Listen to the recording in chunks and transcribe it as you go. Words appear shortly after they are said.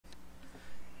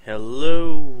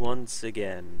Hello once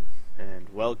again, and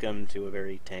welcome to a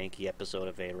very tanky episode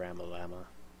of ARAMallama.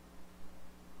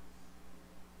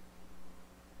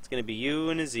 It's gonna be you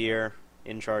and Azir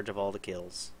in charge of all the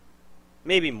kills.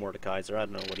 Maybe Mordekaiser, I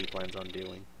don't know what he plans on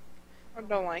doing. I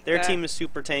don't like Their that. team is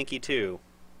super tanky too.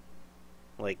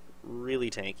 Like, really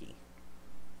tanky.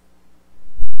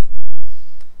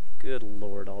 Good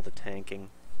lord, all the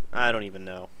tanking. I don't even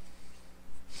know.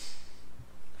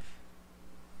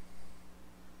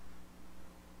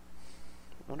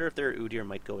 I wonder if their Udyr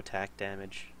might go attack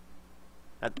damage.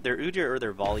 Their Udyr or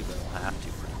their Volleyball will have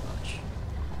to, pretty much.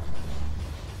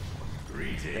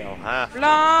 They'll have to.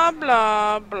 Blah,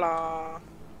 blah, blah.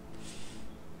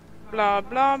 Blah,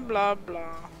 blah, blah,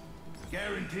 blah.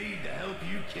 Guaranteed to help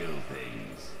you kill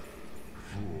things.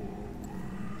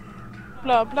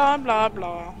 Blah, blah, blah,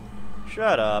 blah.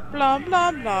 Shut up. Blah,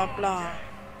 blah, blah, blah.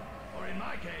 Or in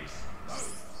my case,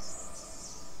 both.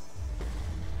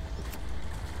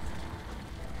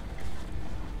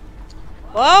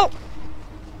 Well.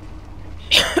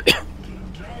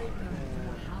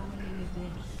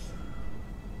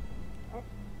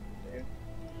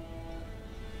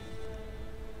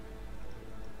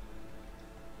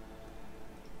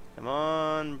 Come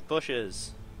on,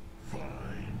 bushes.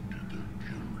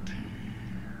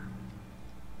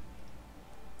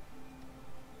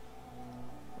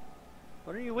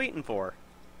 What are you waiting for?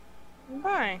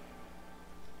 Bye.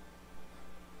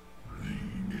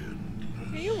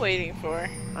 What are you waiting for?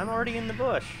 I'm already in the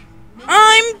bush.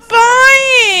 I'm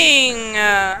buying!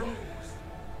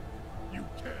 You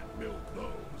can't milk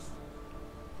those.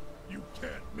 You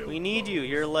can't milk We need those. you.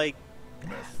 You're like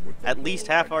Mess with the at least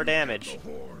bull half and our you get damage. the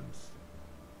horns.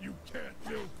 You can't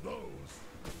milk those.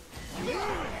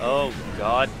 Oh,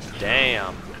 god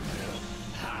damn.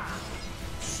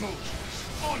 Soldiers,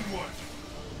 onward!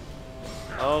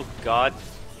 Oh, god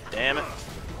damn it.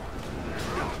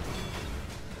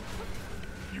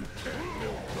 You can't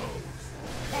milk those.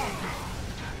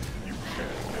 You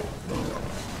can't milk those.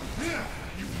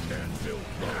 You can't milk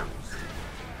those.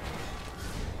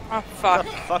 Oh, What fuck.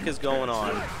 the fuck is going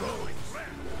on?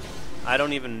 I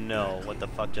don't even know what the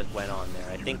fuck just went on there.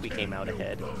 I think we came out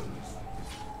ahead.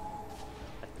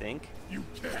 I think. You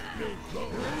can't milk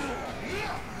those.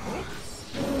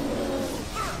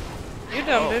 You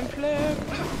done been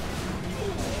flipped.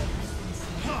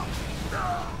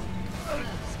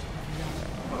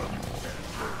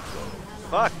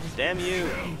 Fuck, damn you.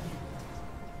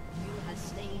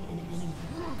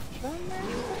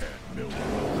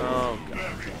 Oh,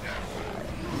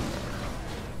 god.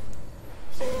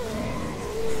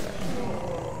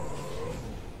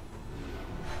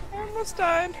 I almost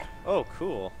died. Oh,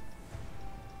 cool.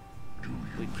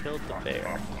 We killed the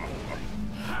bear.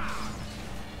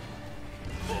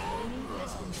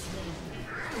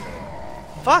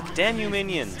 Fuck, damn you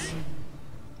minions!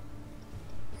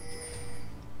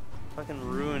 Fucking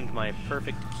ruined my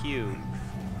perfect Q.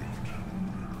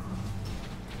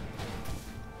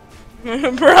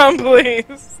 Brown,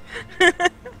 please. Oh,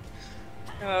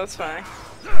 that was fine.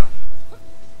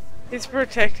 He's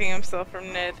protecting himself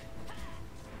from Ned.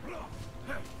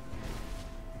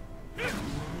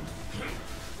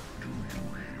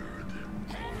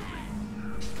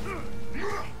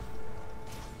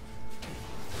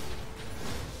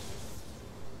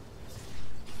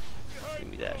 Give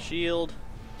me that shield.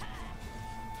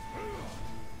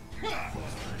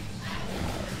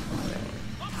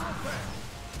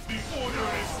 The order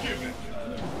is given. You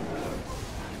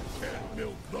can't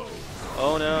milk those.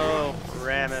 Oh no,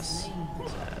 Ramus.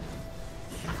 Sad.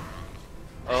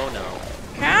 Oh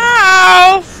no.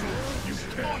 Cow! You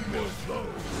can't milk those.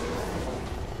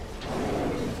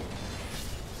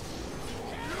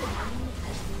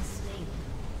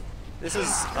 This is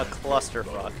a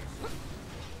clusterfuck.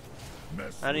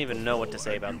 Mess I don't even know what to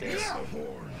say about with the this. bull, you get the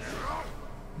horns.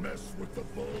 Mess with the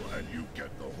bull and you get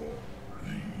the horn.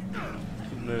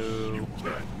 Moo.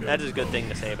 That is a good thing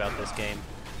to say about this game.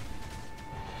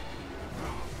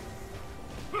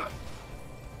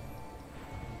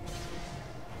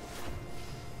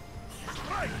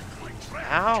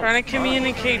 Ow! Trying to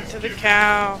communicate to the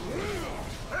cow.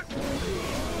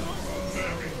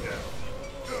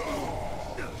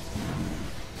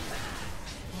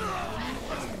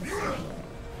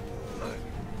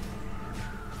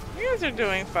 You guys are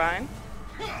doing fine.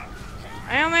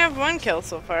 I only have one kill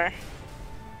so far.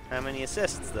 How many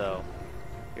assists though?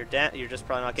 You're just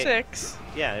probably not getting. 6.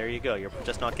 Yeah, there you go. You're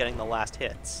just not getting the last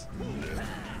hits.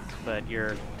 But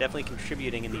you're definitely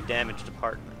contributing in the damage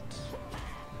department.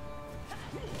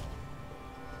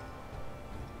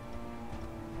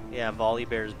 Yeah, Volley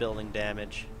Bear's building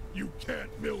damage. You can't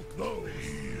milk those.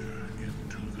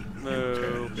 Into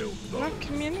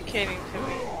communicating to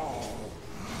me?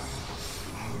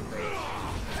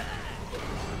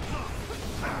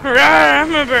 Hurrah,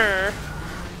 I'm a bear!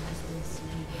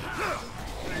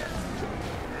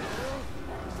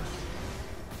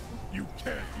 You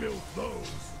can't milk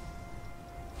those.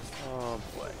 Oh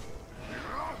boy.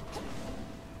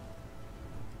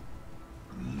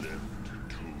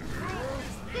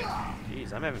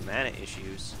 Jeez, I'm having mana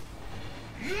issues.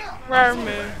 Rare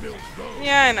move.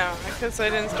 Yeah, I know, because I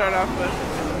didn't start off with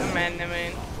a mana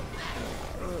moon.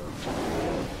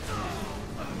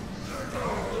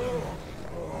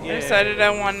 I decided I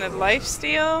wanted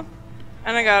lifesteal,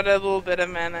 and I got a little bit of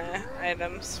mana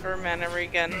items for mana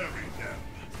regen.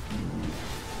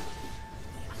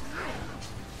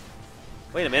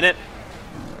 Wait a minute.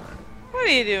 What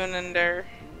are you doing in there?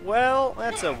 Well,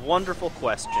 that's a wonderful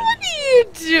question. What are you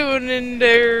doing in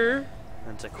there?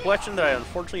 It's a question that I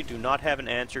unfortunately do not have an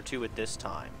answer to at this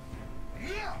time.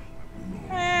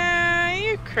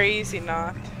 You crazy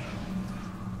not.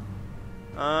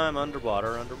 I'm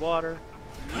underwater, underwater.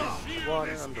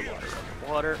 Underwater, underwater,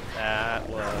 underwater. That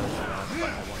was not what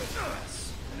I wanted to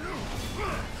press.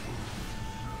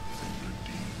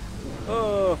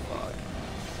 Oh, fuck.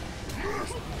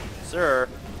 Sir.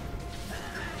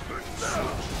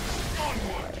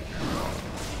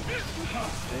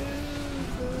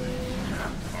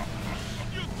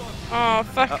 Oh,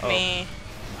 fuck me.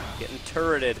 Getting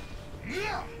turreted.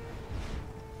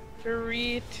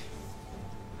 Dorit.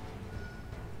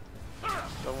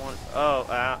 Don't want. Oh,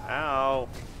 ow, ow.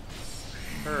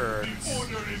 Hurts.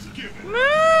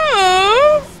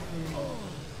 Move!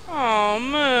 Oh,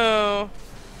 moo.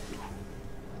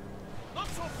 Not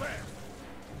so fast.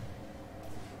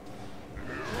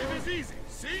 It is easy,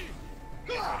 see?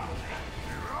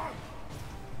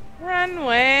 Run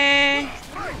away.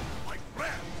 Like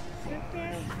that.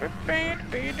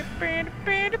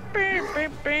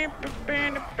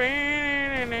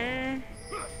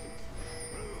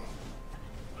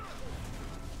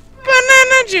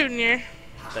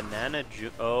 Banana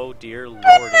Junior. Oh, dear lordy.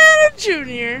 Banana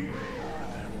Junior.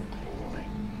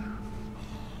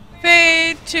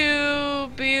 Fade to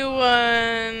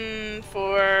B1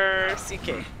 for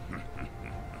CK.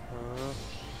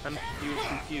 You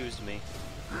confused me.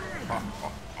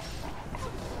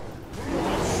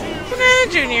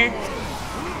 Banana Junior.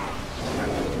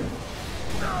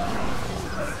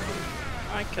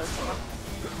 I killed someone.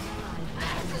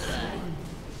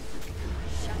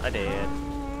 I did.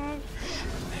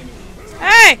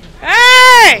 Hey!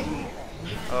 Hey!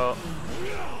 Oh,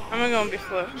 I'm gonna be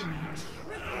flipped.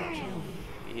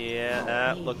 yeah,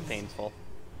 that looked painful.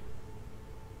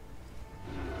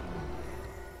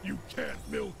 You can't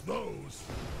milk those.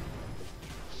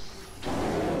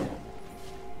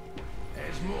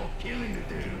 There's more killing to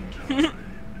do.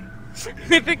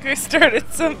 I think we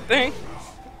started something.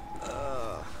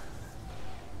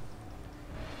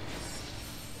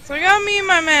 So I got me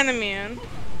my mana immune.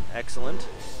 Excellent.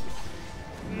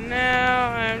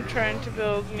 Now I'm trying to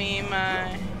build me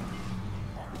my...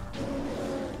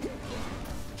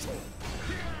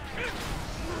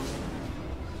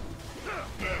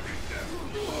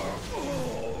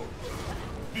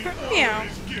 Meow.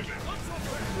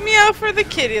 Meow for the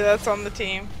kitty that's on the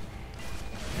team.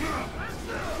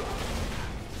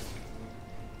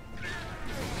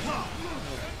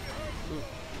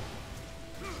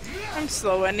 I'm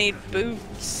slow, I need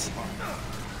boots.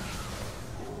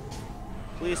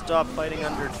 Please stop fighting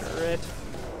under turret.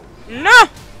 No!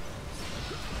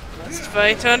 Must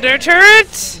fight under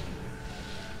turret!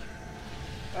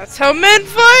 That's how men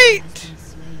fight!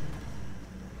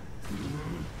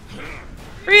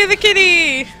 Free the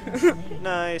kitty!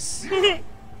 Nice.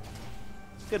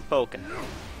 Good poking.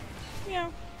 Yeah.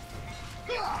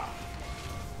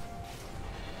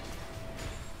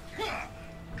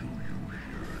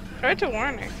 Tried to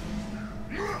warn her.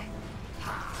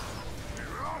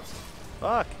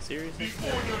 Fuck, seriously?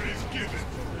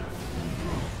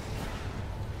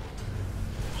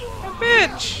 Oh,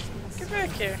 bitch! Get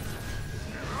back here.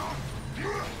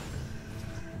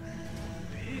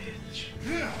 Bitch.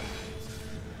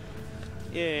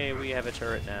 Yay, we have a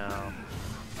turret now.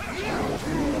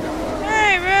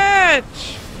 Hey,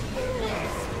 bitch!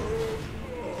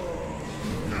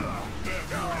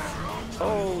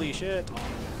 Holy shit.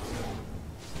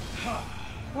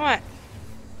 What?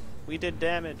 We did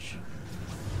damage.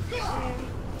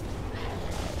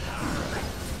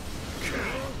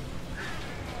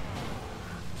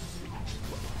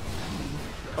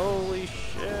 Holy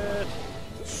shit.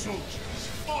 Soldiers,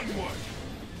 onward.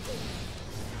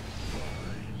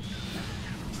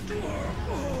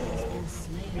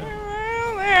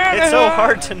 Well, It's so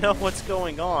hard to know what's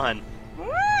going on.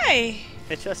 Why?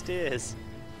 It just is.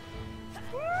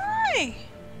 Why?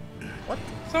 What?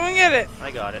 Someone get it.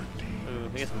 I got it.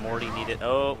 Ooh, I guess Morty needed.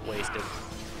 Oh, wasted.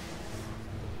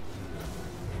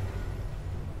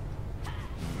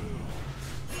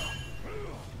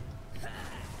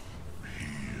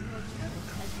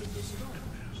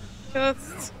 Okay,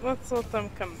 let's let them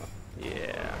come up.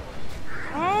 Yeah.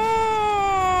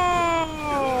 Oh!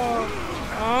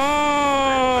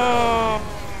 Oh!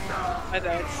 I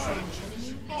died.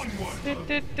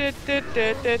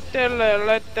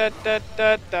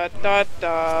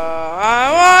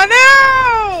 I want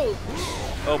out!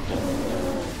 Oh.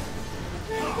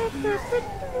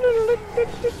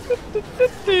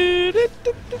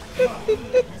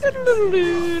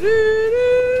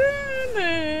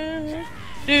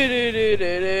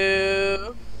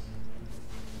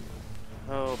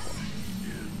 Oh.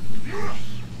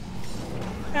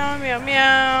 Meow meow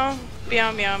meow.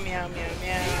 Meow meow meow meow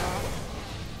meow.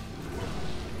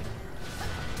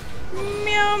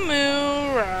 Meow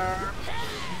moo rar.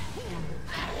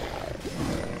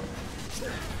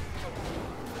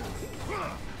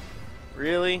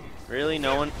 Really? Really?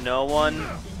 No one? No one?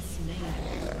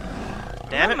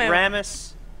 Damn it,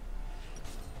 Ramus!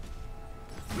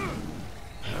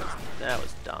 That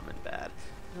was dumb and bad.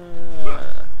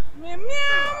 Meow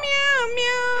meow meow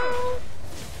meow.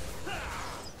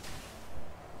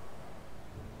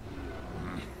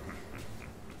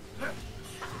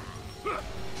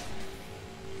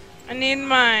 I need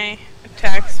my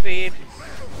attack speed.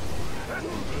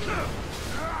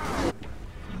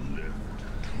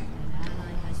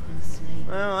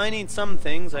 Well, I need some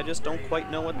things. I just don't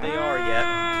quite know what they are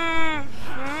yet.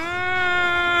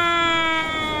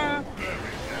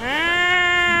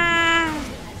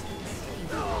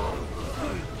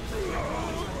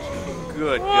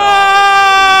 Good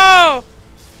God.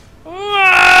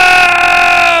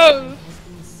 Whoa!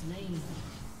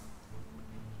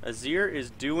 Azir is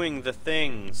doing the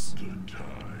things.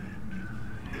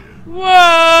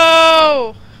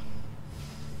 Whoa!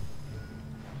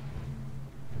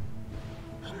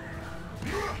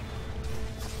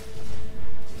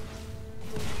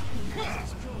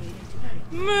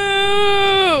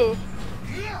 Moo!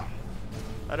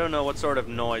 I don't know what sort of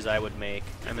noise I would make.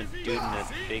 I'm a dude in a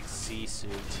big sea suit.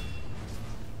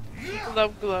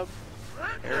 Glub glub.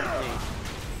 Apparently.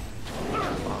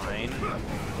 Fine.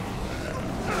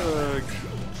 Ugh.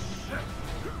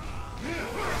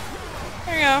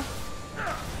 There you go.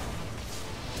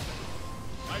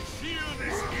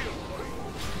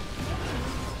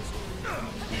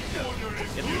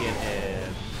 Get me in here.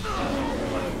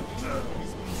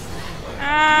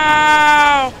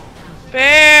 Ow!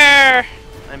 Bear!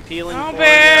 I'm peeling Oh, for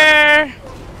bear!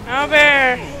 Oh,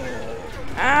 bear!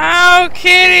 Ow,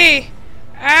 kitty!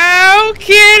 Ow,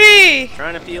 kitty! ya.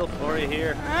 Trying to peel for you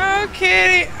here. Oh,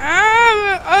 kitty!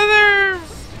 Oh, other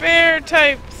bear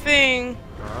type thing.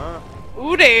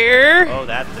 Ooh there! Oh,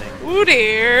 that thing. Ooh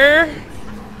there!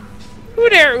 Ooh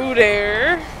there! Ooh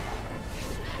there!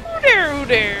 Ooh there! Ooh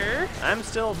there! I'm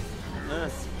still.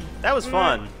 That was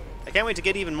fun. I can't wait to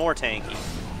get even more tanky.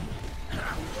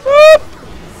 Whoop!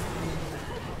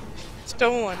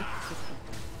 Stolen.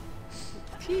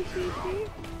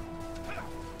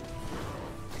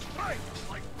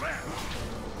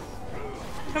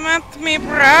 Come at me,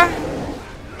 bruh.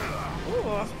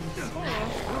 Ooh.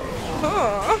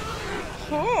 Oh.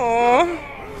 Oh.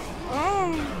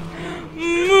 Oh.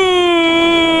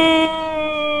 Moo.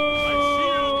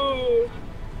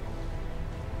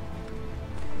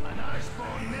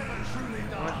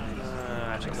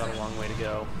 Actually, got a long way to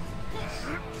go.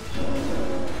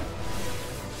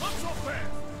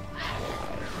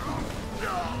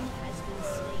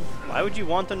 Why would you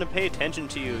want them to pay attention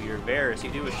to you? You're Varus.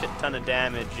 You do a shit ton of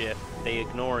damage if they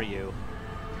ignore you.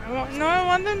 I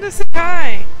want them to say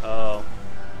hi. Oh.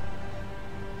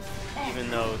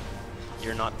 Even though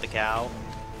you're not the cow.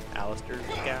 Alistar's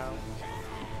the cow.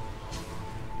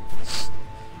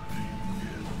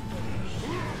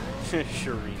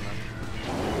 Shurima.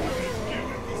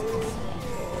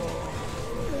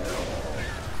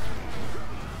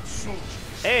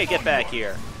 Hey, get back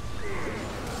here.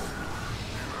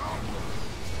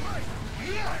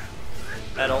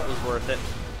 That ult was worth it.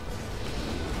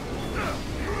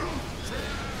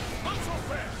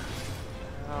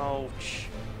 Ouch.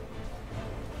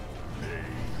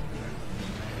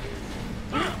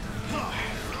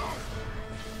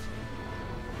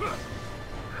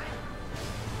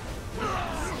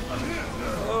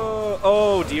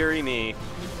 Oh, dearie me.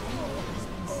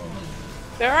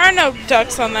 There are no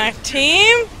ducks on that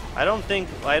team. I don't think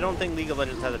League of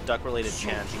Legends has a duck-related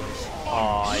champion.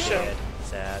 Oh, I Sure. did.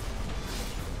 Sad.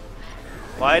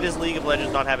 Why does League of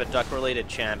Legends not have a duck-related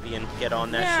champion? Get on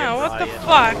that shit, Yeah, what the Riot.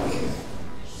 fuck?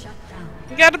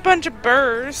 You got a bunch of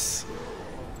burrs.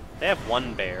 They have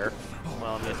one bear.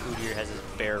 Well, I mean, Udyr has his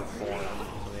bear form.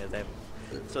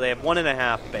 So they have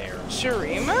 1.5 bears.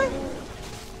 Shurima?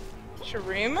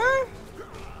 Shurima?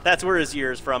 That's where his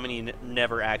ear is from, and he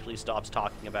never actually stops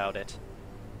talking about it.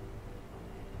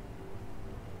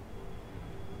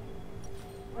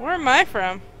 Where am I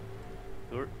from?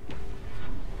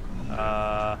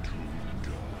 I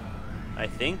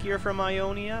think you're from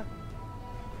Ionia?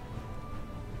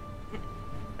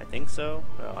 I think so.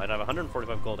 Oh, I'd have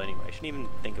 145 gold anyway. I shouldn't even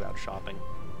think about shopping.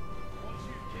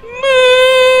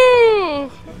 Moo!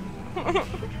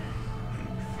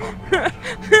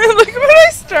 Look what I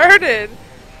started.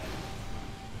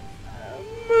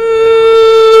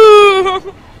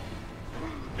 Moo!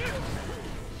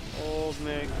 Old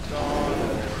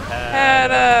MacDonald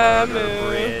Had a moo.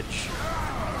 bridge.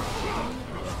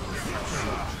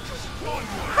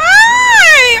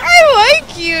 Hi! I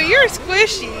like you. You're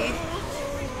squishy.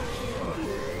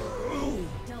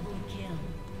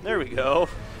 There we go.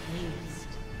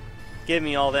 Give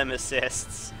me all them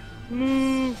assists.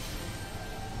 Moo.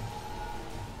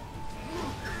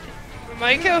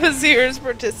 Micah Wazir is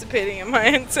participating in my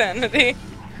insanity.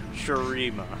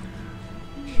 Shurima.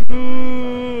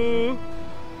 Moo.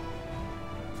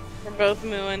 We're both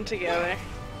mooing together.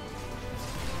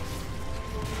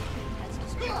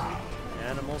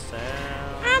 Animal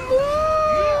sound.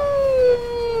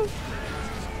 Moo.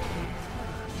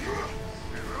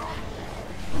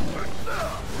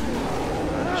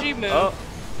 G-moo. Oh.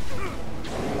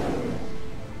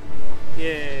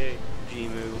 Yay.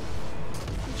 G-moo.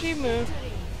 G-moo.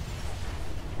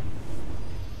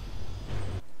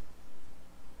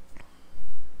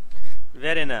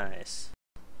 Very nice.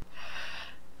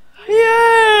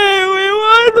 Yay! We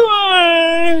won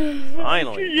one!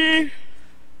 Finally.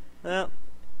 Well,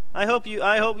 I hope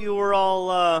you were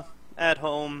all at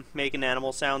home making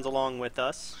animal sounds along with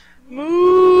us.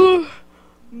 Moo.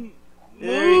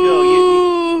 There you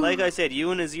go. Like I said,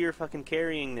 you and Azir fucking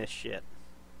carrying this shit.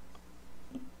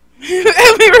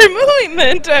 And we were mooing the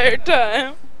entire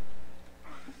time.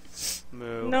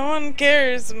 Moo. No one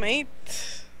cares, mate.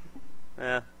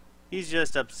 He's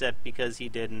just upset because he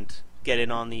didn't get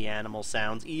in on the animal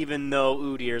sounds, even though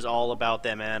Udyr's all about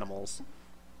them animals.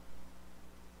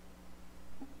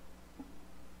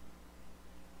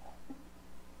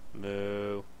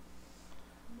 Moo.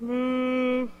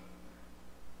 Moo.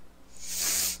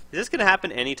 Is this gonna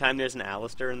happen anytime there's an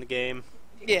Alistar in the game?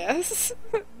 Yes.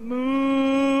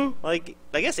 Moo. Like,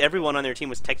 I guess everyone on their team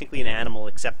was technically an animal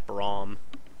except Braum.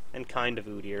 And kind of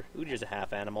Udyr. Udyr's a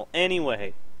half animal.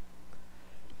 Anyway.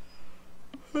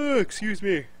 Excuse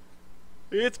me.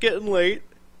 It's getting late.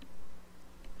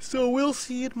 So we'll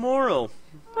see you tomorrow.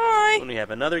 Bye. When we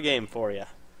have another game for you.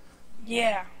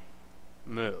 Yeah.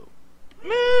 Moo.